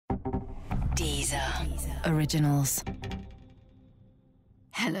Deezer Originals.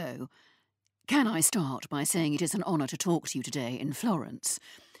 Hello. Can I start by saying it is an honour to talk to you today in Florence,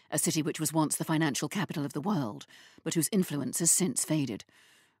 a city which was once the financial capital of the world, but whose influence has since faded,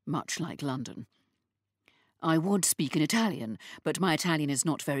 much like London. I would speak in Italian, but my Italian is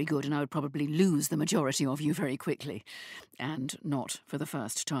not very good and I would probably lose the majority of you very quickly, and not for the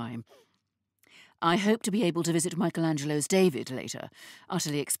first time. I hope to be able to visit Michelangelo's David later.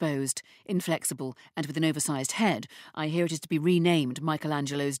 Utterly exposed, inflexible, and with an oversized head, I hear it is to be renamed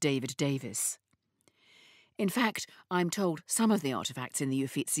Michelangelo's David Davis. In fact, I'm told some of the artefacts in the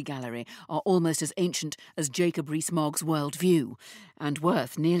Uffizi Gallery are almost as ancient as Jacob Rees-Mogg's World View, and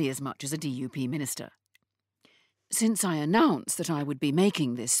worth nearly as much as a DUP minister. Since I announced that I would be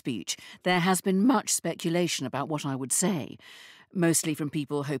making this speech, there has been much speculation about what I would say, mostly from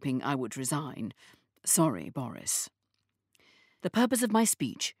people hoping I would resign. Sorry, Boris. The purpose of my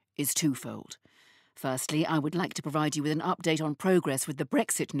speech is twofold. Firstly, I would like to provide you with an update on progress with the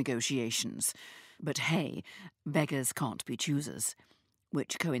Brexit negotiations. But hey, beggars can't be choosers,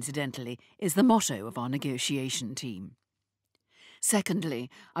 which coincidentally is the motto of our negotiation team. Secondly,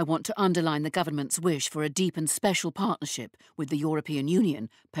 I want to underline the government's wish for a deep and special partnership with the European Union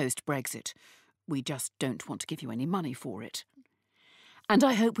post-Brexit. We just don't want to give you any money for it. And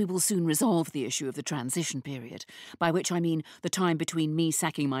I hope we will soon resolve the issue of the transition period, by which I mean the time between me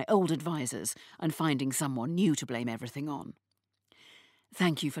sacking my old advisers and finding someone new to blame everything on.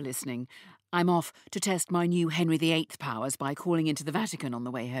 Thank you for listening. I'm off to test my new Henry VIII powers by calling into the Vatican on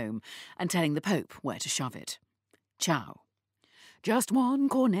the way home and telling the Pope where to shove it. Ciao. Just one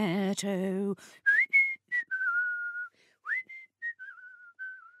cornetto.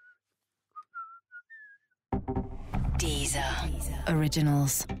 Deezer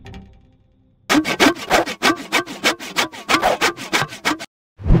Originals.